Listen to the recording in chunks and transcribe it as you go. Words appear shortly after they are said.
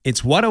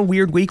It's What a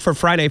Weird Week for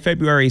Friday,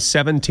 February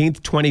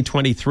 17th,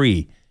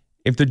 2023.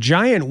 If the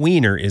giant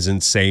wiener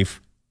isn't safe,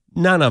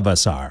 none of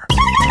us are.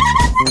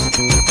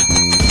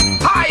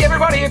 Hi,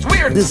 everybody, it's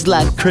Weird. This is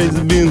like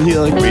crazy being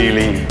here.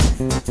 Really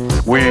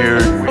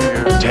weird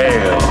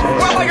tales.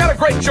 Well, I got a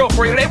great show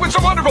for you today with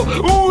some wonderful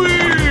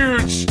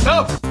weird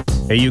stuff.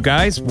 Hey, you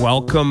guys,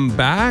 welcome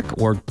back,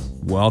 or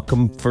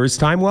welcome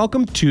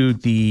to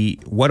the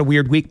What a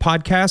Weird Week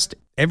podcast.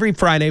 Every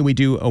Friday, we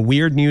do a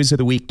Weird News of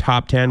the Week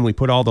Top 10. We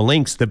put all the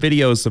links, the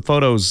videos, the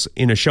photos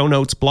in a show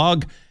notes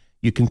blog.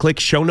 You can click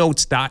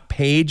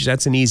shownotes.page.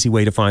 That's an easy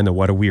way to find the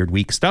What a Weird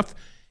Week stuff.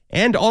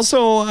 And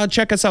also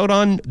check us out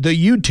on the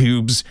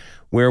YouTubes,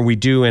 where we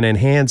do an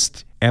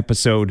enhanced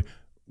episode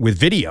with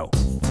video.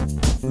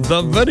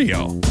 The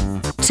video.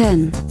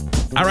 10.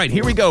 All right,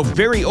 here we go.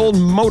 Very old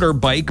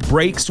motorbike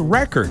breaks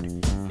record.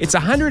 It's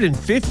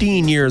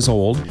 115 years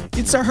old.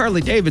 It's a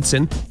Harley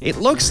Davidson. It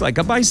looks like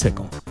a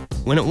bicycle.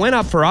 When it went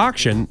up for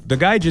auction, the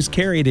guy just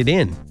carried it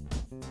in.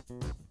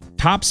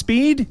 Top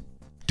speed?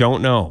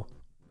 Don't know.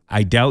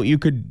 I doubt you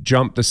could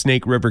jump the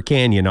Snake River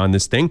Canyon on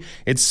this thing.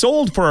 It's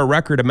sold for a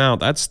record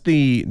amount. That's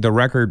the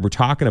record we're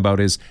talking about,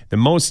 is the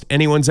most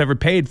anyone's ever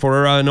paid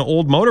for an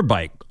old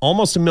motorbike.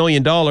 Almost $1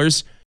 million.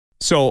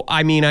 So,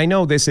 I mean, I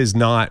know this is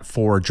not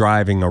for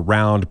driving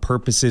around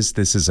purposes.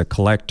 This is a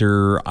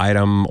collector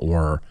item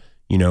or,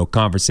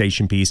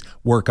 conversation piece,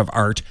 work of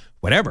art,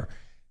 whatever.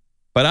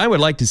 But I would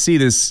like to see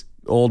this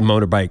old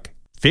motorbike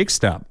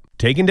fixed up,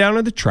 taken down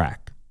to the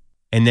track,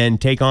 and then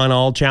take on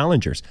all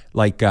challengers,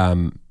 like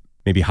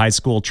maybe high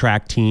school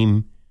track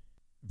team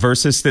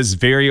versus this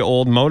very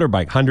old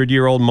motorbike,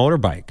 100-year-old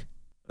motorbike.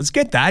 Let's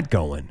get that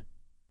going.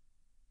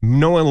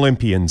 No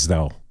Olympians,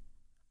 though.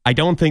 I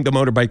don't think the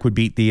motorbike would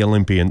beat the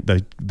Olympian,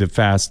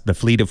 the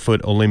fleet of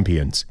foot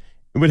Olympians.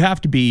 It would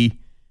have to be,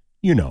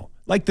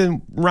 like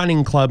the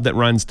running club that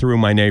runs through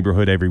my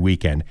neighborhood every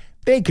weekend.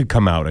 They could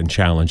come out and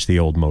challenge the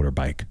old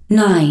motorbike.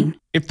 9.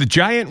 If the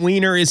giant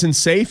wiener isn't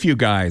safe, you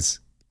guys,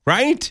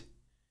 right?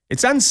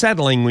 It's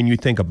unsettling when you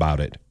think about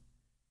it.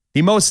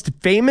 The most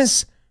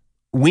famous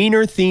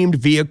wiener-themed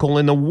vehicle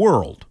in the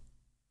world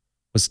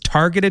was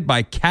targeted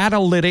by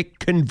catalytic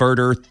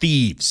converter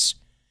thieves.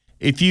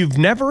 If you've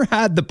never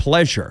had the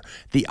pleasure,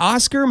 the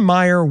Oscar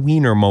Mayer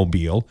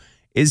Wienermobile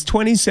is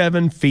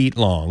 27 feet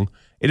long.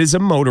 It is a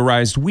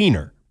motorized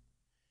wiener.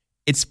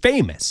 It's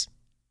famous.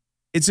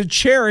 It's a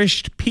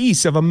cherished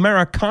piece of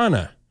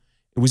Americana.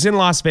 It was in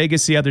Las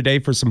Vegas the other day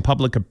for some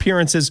public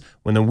appearances.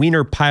 When the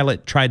wiener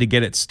pilot tried to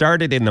get it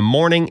started in the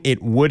morning,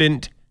 it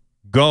wouldn't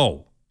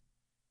go.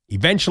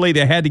 Eventually,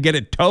 they had to get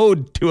it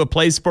towed to a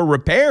place for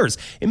repairs.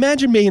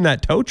 Imagine being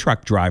that tow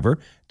truck driver,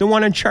 the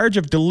one in charge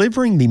of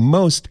delivering the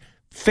most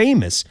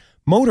famous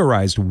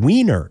motorized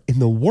wiener in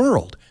the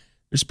world.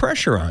 There's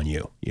pressure on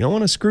you. You don't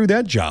want to screw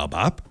that job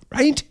up,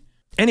 right?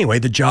 Anyway,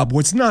 the job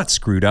was not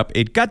screwed up.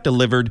 It got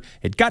delivered,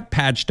 it got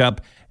patched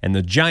up, and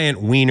the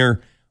giant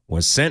wiener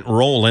was sent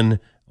rolling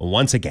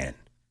once again.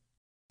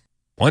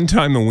 One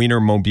time, a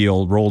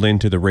Wienermobile rolled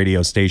into the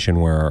radio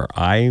station where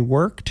I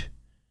worked,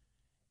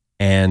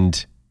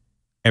 and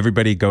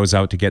everybody goes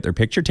out to get their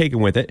picture taken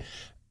with it.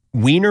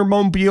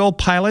 Wienermobile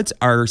pilots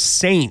are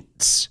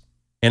saints,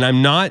 and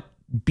I'm not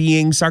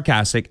being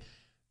sarcastic.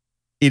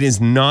 It is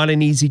not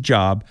an easy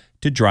job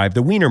to drive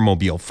the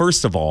Wienermobile.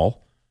 First of all,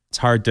 it's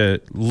hard to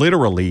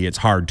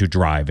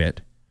drive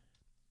it.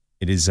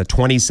 It is a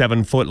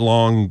 27-foot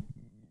long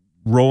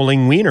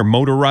rolling wiener,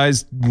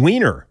 motorized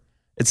wiener.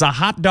 It's a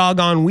hot dog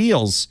on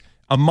wheels,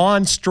 a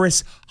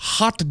monstrous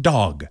hot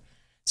dog.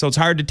 So it's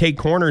hard to take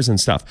corners and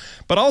stuff.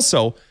 But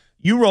also,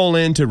 you roll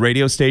into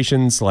radio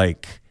stations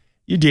like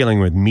you're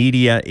dealing with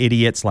media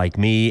idiots like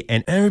me,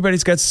 and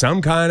everybody's got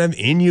some kind of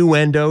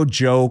innuendo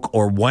joke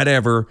or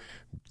whatever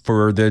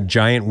for the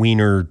giant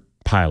wiener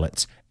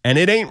pilots. And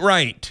it ain't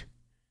right.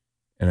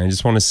 And I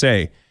just want to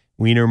say,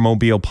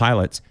 Wienermobile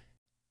pilots,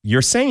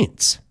 you're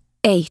saints.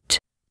 8.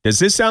 Does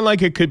this sound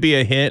like it could be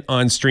a hit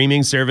on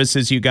streaming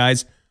services, you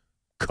guys?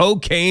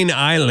 Cocaine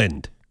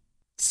Island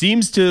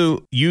seems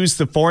to use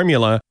the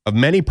formula of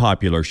many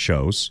popular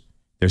shows.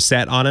 They're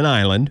set on an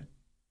island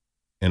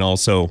and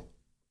also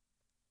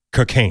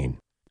cocaine.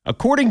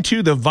 According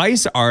to the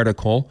Vice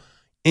article,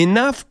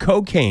 enough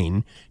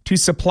cocaine to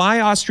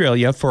supply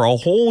Australia for a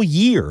whole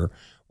year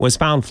was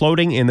found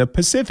floating in the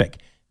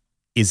Pacific.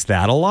 Is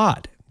that a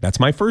lot? That's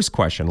my first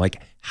question.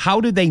 Like, how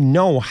do they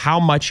know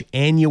how much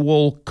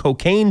annual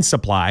cocaine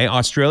supply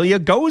Australia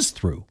goes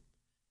through?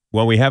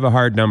 Well, we have a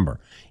hard number.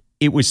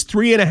 It was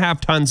 3.5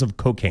 tons of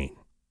cocaine.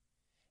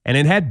 And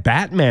it had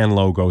Batman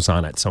logos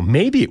on it, so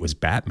maybe it was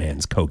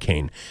Batman's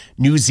cocaine.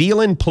 New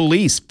Zealand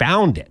police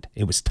found it.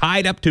 It was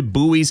tied up to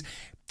buoys.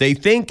 They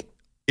think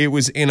it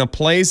was in a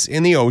place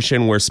in the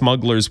ocean where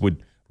smugglers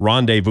would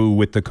rendezvous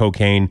with the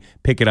cocaine,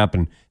 pick it up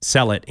and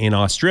sell it in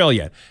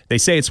Australia. They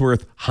say it's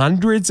worth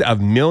hundreds of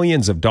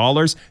millions of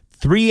dollars.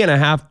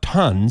 3.5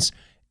 tons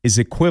is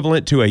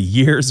equivalent to a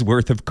year's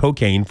worth of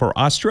cocaine for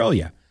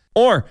Australia.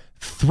 Or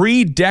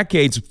 3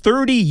 decades,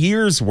 30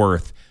 years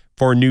worth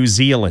for New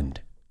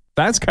Zealand.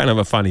 That's kind of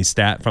a funny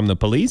stat from the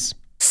police.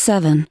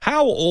 7,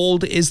 How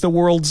old is the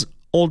world's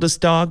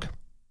oldest dog?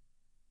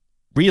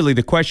 Really,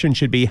 the question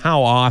should be,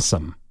 how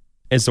awesome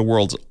is the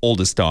world's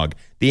oldest dog?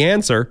 The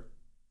answer,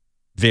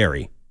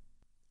 very.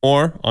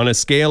 Or on a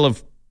scale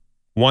of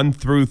 1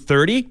 through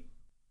 30,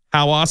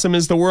 how awesome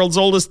is the world's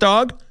oldest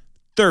dog?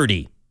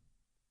 30.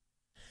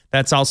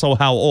 That's also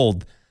how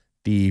old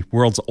the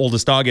world's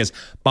oldest dog is.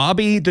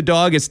 Bobby the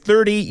dog is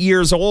 30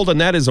 years old,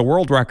 and that is a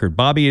world record.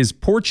 Bobby is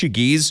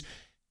Portuguese.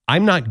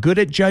 I'm not good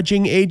at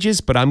judging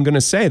ages, but I'm going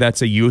to say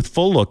that's a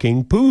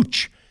youthful-looking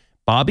pooch.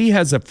 Bobby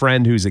has a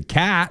friend who's a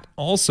cat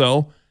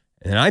also,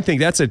 and I think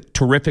that's a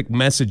terrific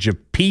message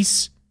of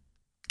peace.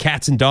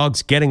 Cats and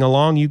dogs getting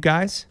along, you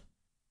guys.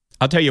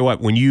 I'll tell you what,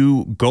 when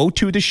you go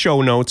to the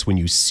show notes, when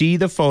you see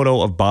the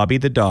photo of Bobby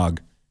the dog,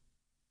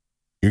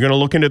 you're going to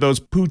look into those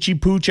poochy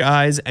pooch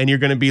eyes, and you're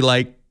going to be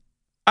like,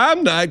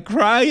 I'm not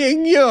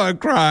crying, you're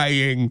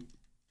crying.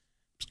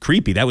 It's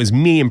creepy. That was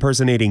me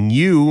impersonating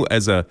you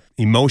as a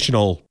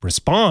emotional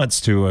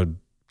response to a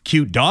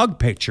cute dog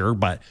picture,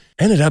 but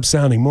ended up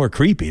sounding more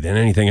creepy than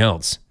anything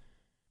else.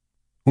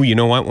 Well, you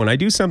know what? When I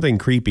do something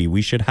creepy,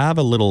 we should have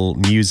a little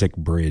music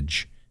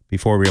bridge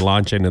before we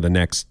launch into the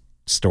next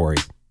story.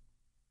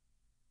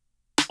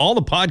 All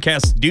the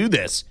podcasts do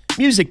this.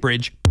 Music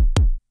bridge.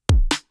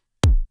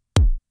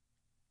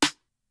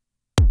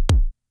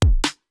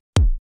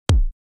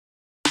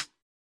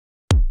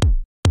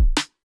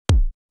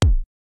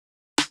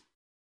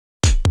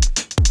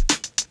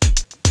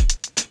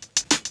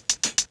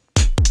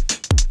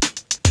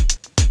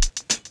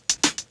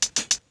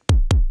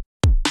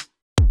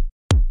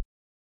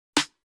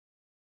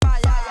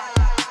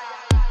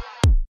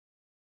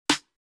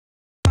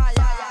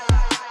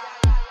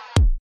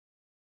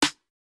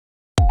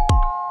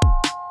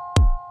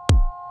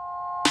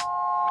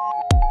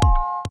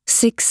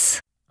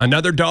 Six,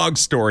 Another dog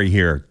story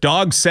here.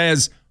 Dog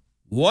says,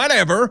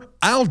 whatever,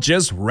 I'll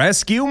just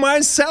rescue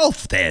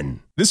myself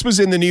then. This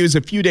was in the news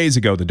a few days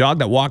ago. The dog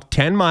that walked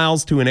 10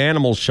 miles to an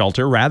animal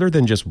shelter rather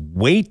than just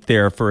wait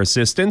there for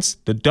assistance,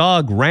 the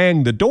dog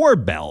rang the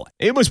doorbell.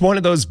 It was one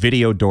of those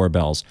video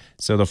doorbells.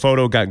 So the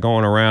photo got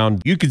going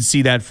around. You can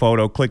see that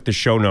photo. Click the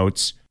show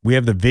notes. We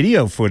have the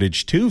video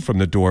footage too from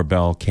the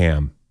doorbell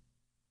cam.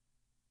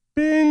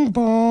 Bing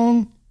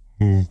bong.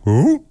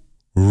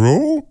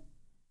 Hello?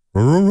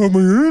 Let me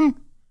in.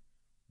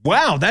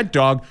 Wow, that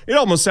dog, it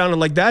almost sounded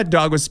like that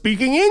dog was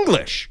speaking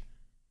English.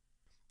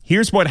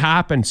 Here's what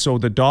happened. So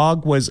the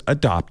dog was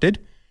adopted,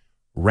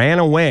 ran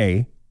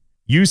away,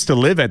 used to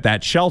live at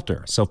that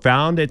shelter, so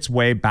found its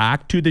way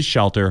back to the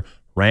shelter,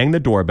 rang the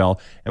doorbell,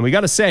 and we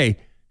got to say,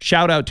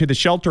 shout out to the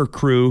shelter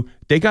crew.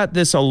 They got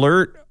this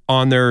alert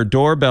on their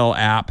doorbell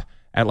app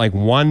at like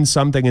 1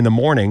 something in the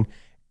morning,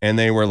 and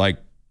they were like,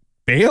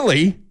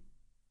 Bailey?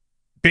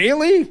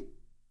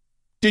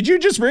 Did you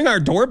just ring our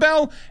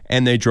doorbell?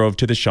 And they drove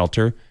to the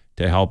shelter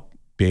to help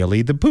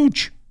Bailey the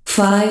pooch.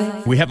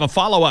 5, We have a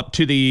follow-up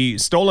to the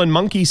stolen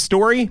monkey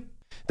story.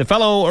 The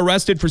fellow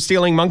arrested for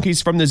stealing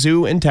monkeys from the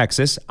zoo in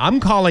Texas.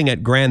 I'm calling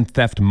it grand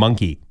theft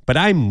monkey, but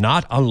I'm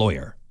not a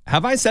lawyer.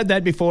 Have I said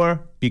that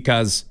before?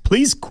 Because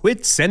please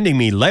quit sending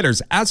me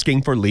letters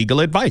asking for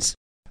legal advice.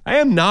 I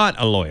am not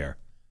a lawyer.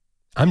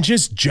 I'm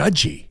just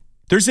judgy.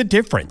 There's a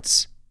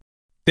difference.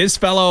 This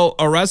fellow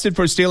arrested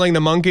for stealing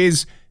the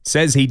monkeys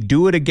says he'd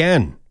do it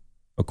again.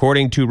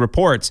 According to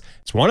reports,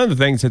 it's one of the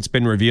things that's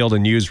been revealed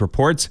in news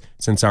reports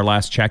since our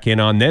last check-in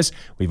on this.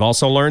 We've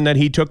also learned that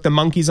he took the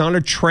monkeys on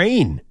a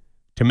train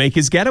to make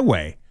his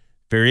getaway.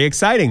 Very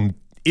exciting.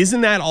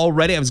 Isn't that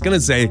already? I was going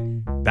to say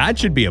that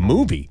should be a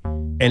movie,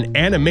 an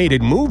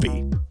animated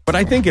movie, but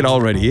I think it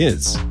already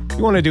is. If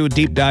you want to do a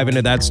deep dive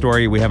into that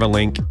story, we have a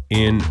link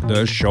in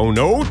the show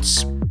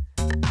notes.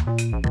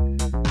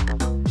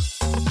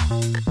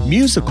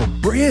 Musical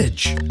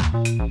bridge.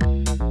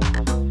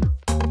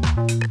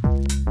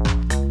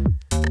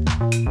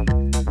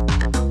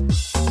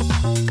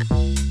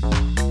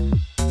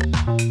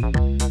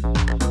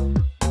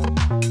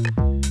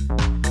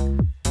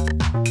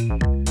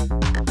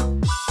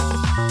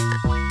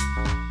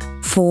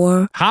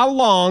 four. How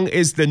long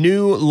is the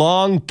new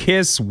long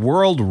kiss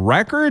world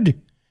record?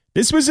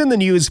 This was in the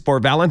news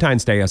for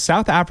Valentine's Day. A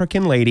South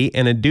African lady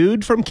and a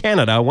dude from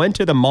Canada went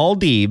to the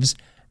Maldives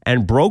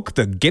and broke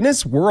the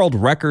Guinness World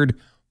Record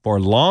for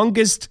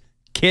longest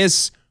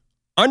kiss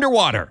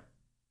underwater.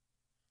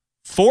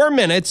 4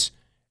 minutes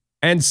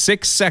and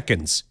 6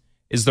 seconds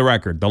is the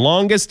record. The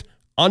longest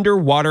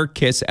underwater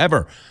kiss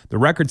ever. The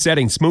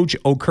record-setting smooch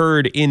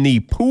occurred in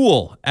the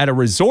pool at a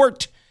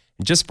resort.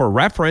 And just for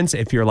reference,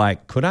 if you're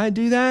like, could I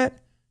do that?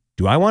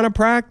 Do I want to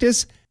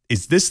practice?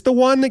 Is this the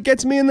one that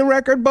gets me in the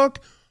record book?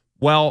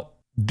 Well,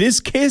 this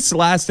kiss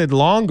lasted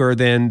longer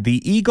than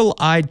the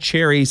Eagle-Eyed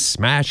Cherry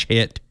smash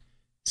hit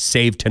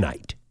Save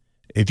Tonight.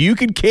 If you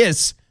could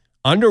kiss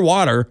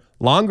underwater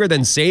longer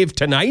than Save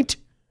Tonight,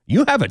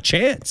 you have a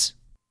chance.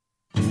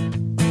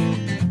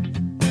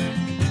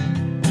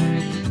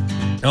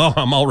 Oh,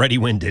 I'm already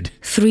winded.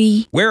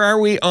 3, Where are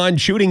we on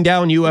shooting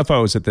down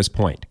UFOs at this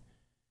point?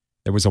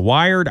 There was a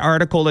Wired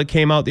article that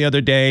came out the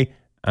other day.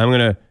 I'm going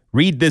to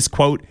read this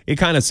quote. It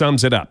kind of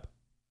sums it up.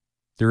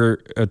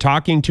 They're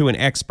talking to an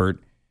expert.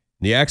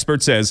 The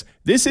expert says,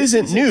 this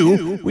isn't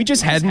new. We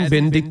just hadn't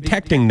been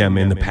detecting them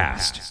in the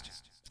past.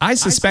 I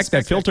suspect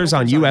that filters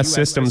on U.S.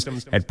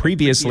 systems had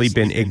previously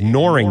been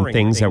ignoring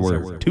things that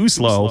were too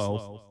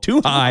slow, too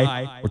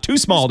high, or too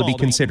small to be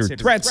considered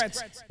threats.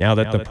 Now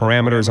that the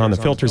parameters on the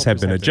filters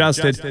have been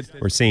adjusted,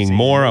 we're seeing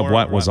more of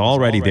what was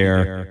already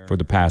there for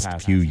the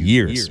past few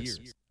years.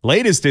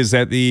 Latest is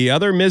that the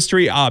other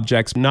mystery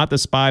objects, not the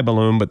spy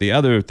balloon, but the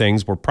other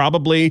things, were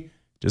probably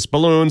just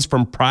balloons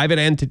from private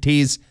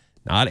entities,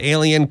 not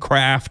alien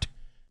craft,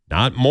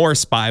 not more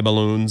spy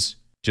balloons,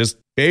 just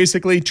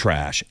basically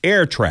trash,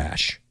 air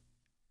trash.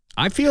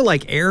 I feel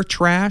like air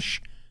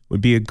trash would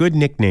be a good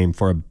nickname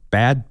for a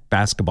bad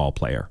basketball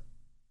player.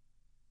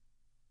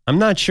 I'm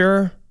not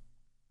sure.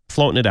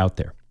 Floating it out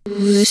there.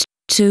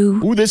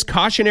 Ooh, this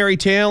cautionary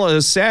tale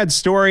is a sad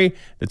story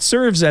that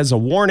serves as a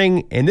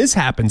warning, and this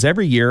happens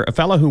every year. A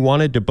fellow who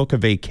wanted to book a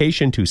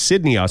vacation to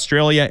Sydney,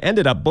 Australia,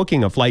 ended up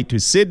booking a flight to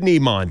Sydney,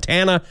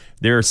 Montana.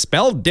 They're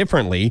spelled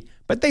differently,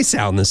 but they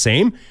sound the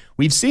same.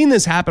 We've seen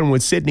this happen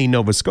with Sydney,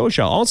 Nova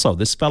Scotia also.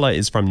 This fella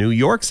is from New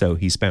York, so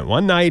he spent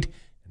one night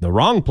in the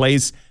wrong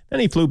place. Then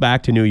he flew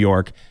back to New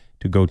York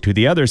to go to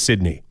the other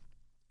Sydney.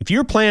 If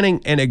you're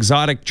planning an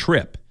exotic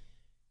trip,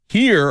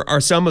 here are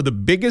some of the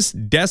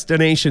biggest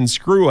destination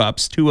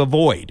screw-ups to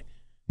avoid.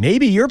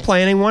 Maybe you're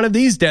planning one of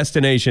these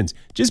destinations.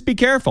 Just be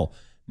careful.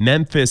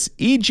 Memphis,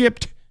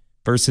 Egypt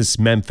versus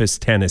Memphis,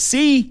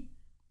 Tennessee.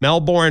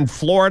 Melbourne,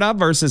 Florida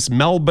versus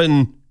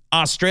Melbourne,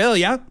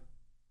 Australia.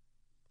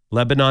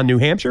 Lebanon, New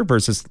Hampshire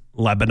versus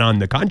Lebanon,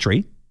 the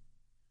country.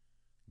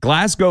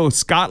 Glasgow,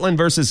 Scotland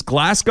versus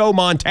Glasgow,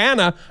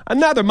 Montana.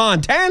 Another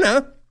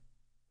Montana.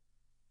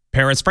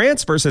 Paris,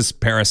 France versus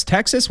Paris,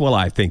 Texas. Well,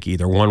 I think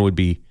either one would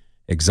be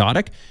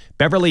exotic.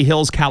 Beverly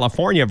Hills,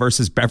 California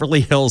versus Beverly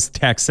Hills,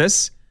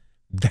 Texas.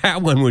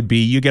 That one would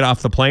be you get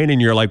off the plane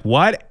and you're like,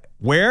 what?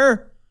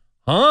 Where?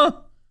 Huh?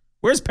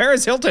 Where's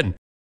Paris Hilton?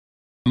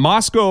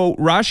 Moscow,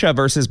 Russia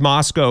versus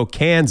Moscow,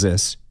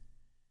 Kansas.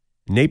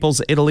 Naples,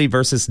 Italy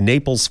versus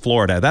Naples,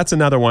 Florida. That's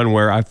another one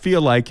where I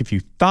feel like if you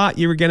thought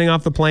you were getting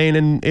off the plane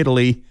in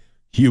Italy,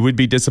 you would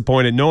be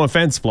disappointed. No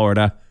offense,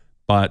 Florida,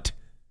 but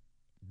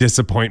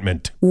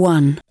disappointment.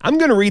 I'm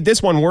going to read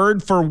this one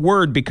word for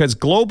word because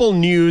Global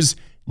News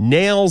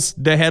nails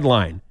the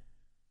headline.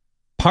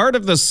 Part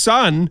of the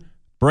sun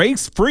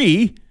breaks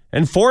free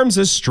and forms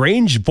a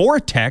strange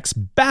vortex,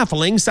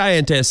 baffling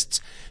scientists.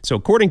 So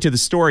according to the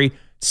story,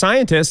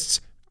 scientists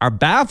are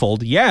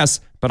baffled, yes,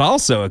 but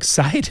also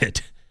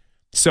excited.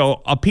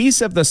 So a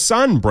piece of the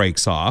sun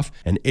breaks off,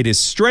 and it is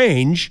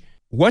strange.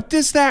 What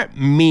does that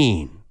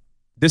mean?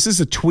 This is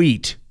a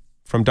tweet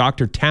from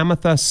Dr.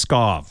 Tamitha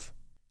Skov.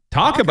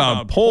 Talk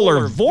about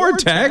polar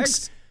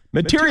vortex.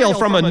 Material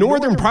from a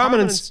northern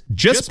prominence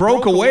just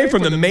broke away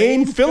from the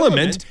main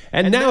filament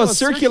and now is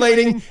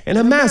circulating in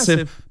a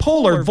massive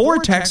polar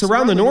vortex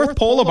around the North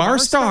Pole of our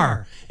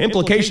star.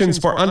 Implications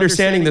for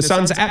understanding the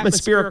sun's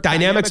atmospheric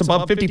dynamics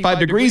above 55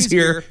 degrees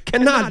here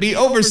cannot be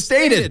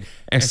overstated!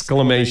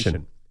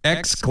 Exclamation.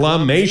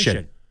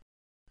 Exclamation.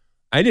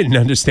 I didn't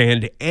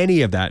understand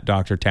any of that,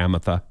 Dr.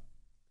 Tamitha.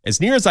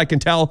 As near as I can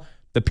tell,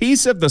 the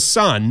piece of the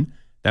sun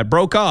that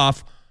broke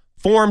off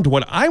formed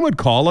what I would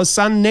call a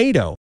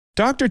sunnado.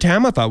 Dr.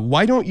 Tamitha,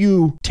 why don't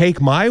you take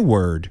my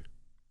word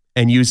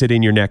and use it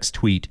in your next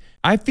tweet?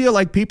 I feel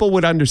like people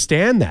would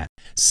understand that.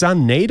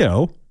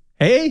 Sunnado?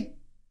 Hey?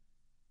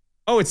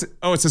 Oh, it's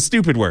a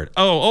stupid word.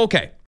 Oh,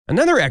 okay.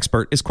 Another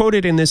expert is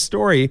quoted in this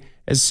story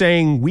as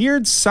saying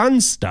weird sun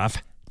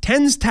stuff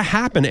tends to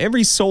happen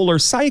every solar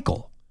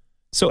cycle.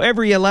 So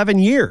every 11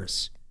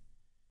 years.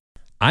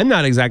 I'm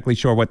not exactly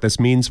sure what this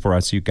means for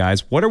us, you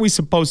guys. What are we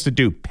supposed to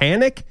do?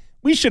 Panic?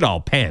 We should all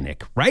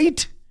panic,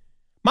 right?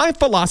 My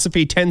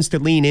philosophy tends to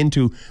lean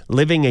into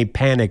living a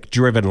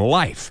panic-driven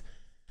life.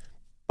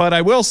 But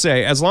I will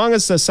say, as long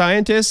as the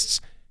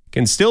scientists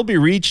can still be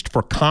reached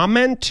for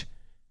comment,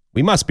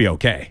 we must be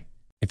okay.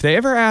 If they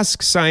ever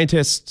ask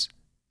scientists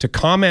to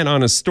comment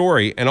on a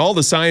story and all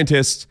the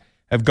scientists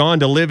have gone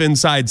to live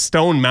inside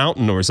Stone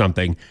Mountain or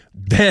something,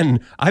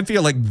 then I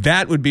feel like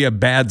that would be a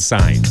bad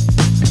sign.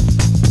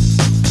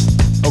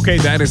 Okay,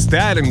 that is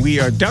that, and we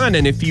are done.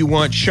 And if you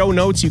want show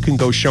notes, you can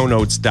go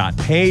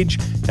shownotes.page.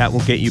 That will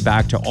get you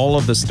back to all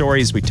of the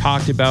stories we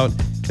talked about,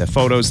 the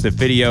photos, the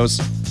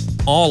videos,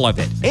 all of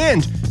it.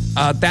 And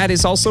that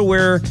is also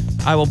where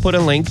I will put a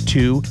link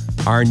to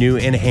our new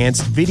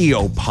enhanced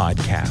video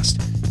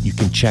podcast. You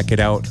can check it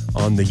out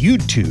on the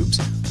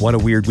YouTubes. What a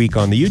weird week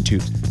on the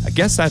YouTubes. I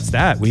guess that's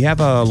that. We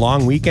have a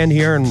long weekend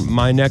here in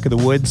my neck of the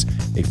woods,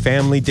 a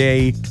family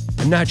day.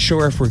 I'm not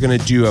sure if we're going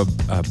to do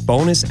a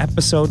bonus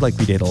episode like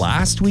we did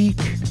last week.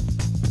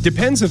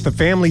 Depends if the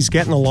family's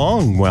getting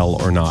along well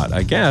or not,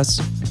 I guess.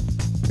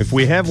 If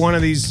we have one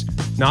of these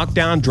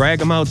knockdown,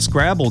 drag 'em out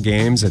Scrabble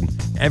games and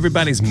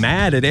everybody's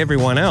mad at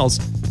everyone else,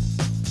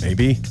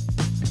 maybe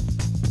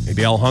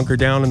I'll hunker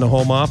down in the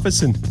home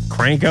office and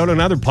crank out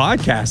another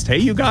podcast. Hey,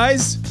 you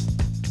guys?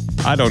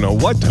 I don't know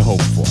what to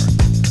hope for.